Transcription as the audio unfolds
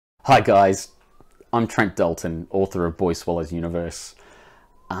Hi guys, I'm Trent Dalton, author of Boy Swallows Universe.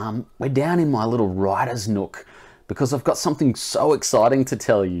 We're down in my little writer's nook because I've got something so exciting to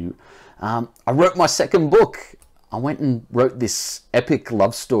tell you. I wrote my second book. I went and wrote this epic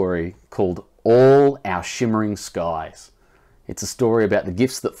love story called All Our Shimmering Skies. It's a story about the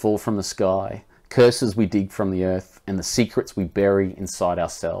gifts that fall from the sky, curses we dig from the earth, and the secrets we bury inside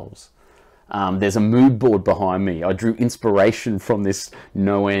ourselves. There's a mood board behind me. I drew inspiration from this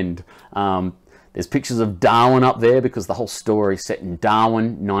no end. There's pictures of Darwin up there because the whole story is set in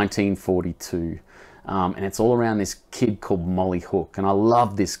Darwin, 1942. And it's all around this kid called Molly Hook. And I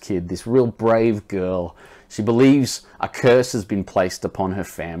love this kid, this real brave girl. She believes a curse has been placed upon her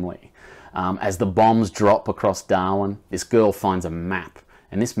family. As the bombs drop across Darwin, this girl finds a map.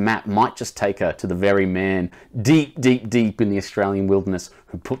 And this map might just take her to the very man deep, deep, deep in the Australian wilderness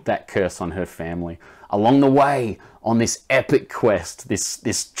who put that curse on her family. Along the way, on this epic quest,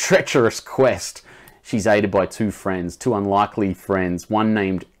 this treacherous quest, she's aided by two friends, two unlikely friends, one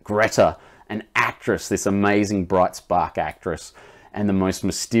named Greta, an actress, this amazing bright spark actress, and the most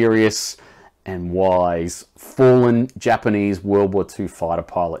mysterious and wise fallen Japanese World War II fighter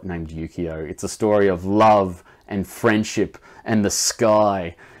pilot named Yukio. It's a story of love and friendship and the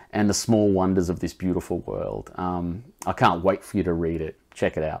sky and the small wonders of this beautiful world. I can't wait for you to read it.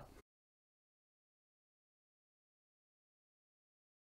 Check it out.